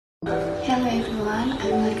Hello everyone,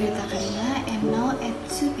 I'm Margareta Karina and now at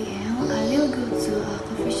 2 p.m. I will go to a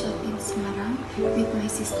coffee shop in Semarang with my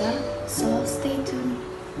sister, so stay tuned.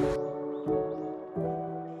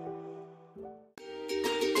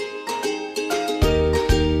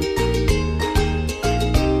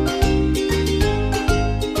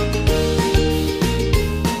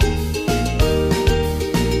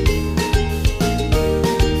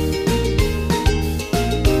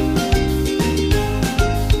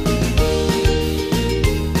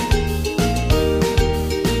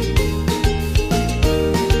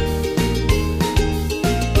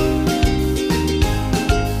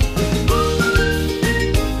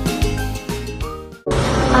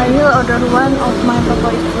 I will order one of my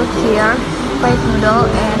favorite food here, fried noodle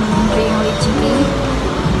and drink with Jingga.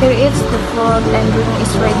 Here is the food and drink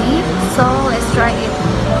is ready, so let's try it.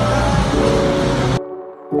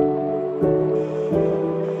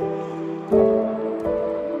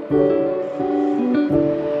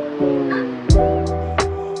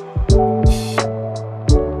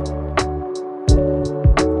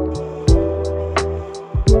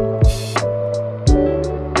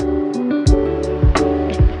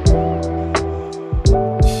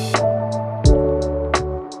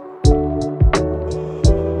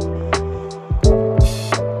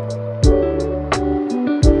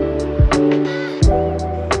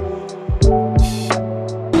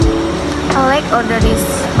 I like order this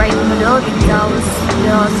fried noodle because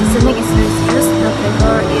the seasoning is delicious, the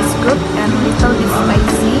flavor is good and little bit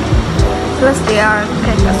spicy, plus they are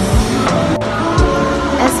crackers.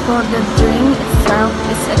 As for the drink itself,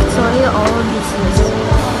 it's actually all delicious,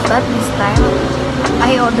 but this time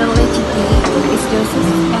I order lychee tea, it's delicious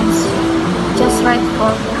and just right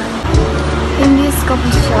for me. In this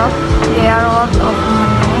coffee shop, there are a lot of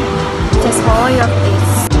menu, just follow your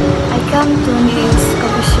taste. I come to this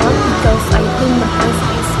coffee shop because I think the place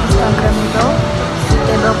is Instagrammable,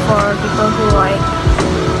 suitable for people who like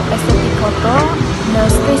aesthetic photo. The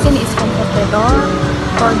station is comfortable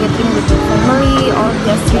for getting with your family or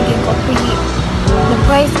just drinking coffee. The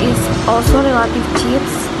price is also relatively cheap.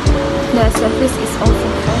 The service is also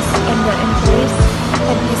fast and the employees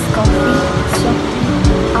at this coffee shop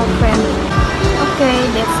are friendly. Okay,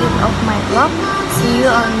 that's it of my vlog. See you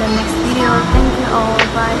on the next video. Thank you all.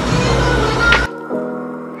 Bye.